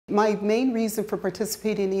My main reason for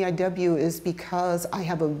participating in EIW is because I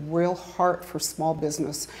have a real heart for small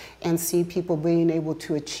business and see people being able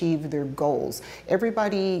to achieve their goals.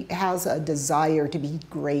 Everybody has a desire to be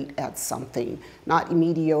great at something, not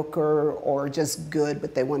mediocre or just good,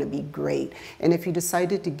 but they want to be great. And if you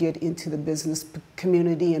decided to get into the business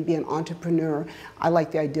community and be an entrepreneur, I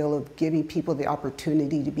like the idea of giving people the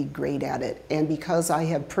opportunity to be great at it. And because I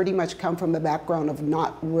have pretty much come from a background of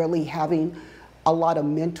not really having a lot of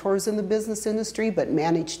mentors in the business industry, but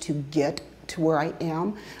managed to get to where I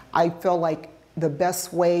am, I feel like the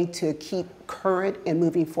best way to keep current and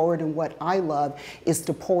moving forward in what I love is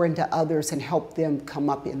to pour into others and help them come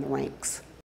up in the ranks.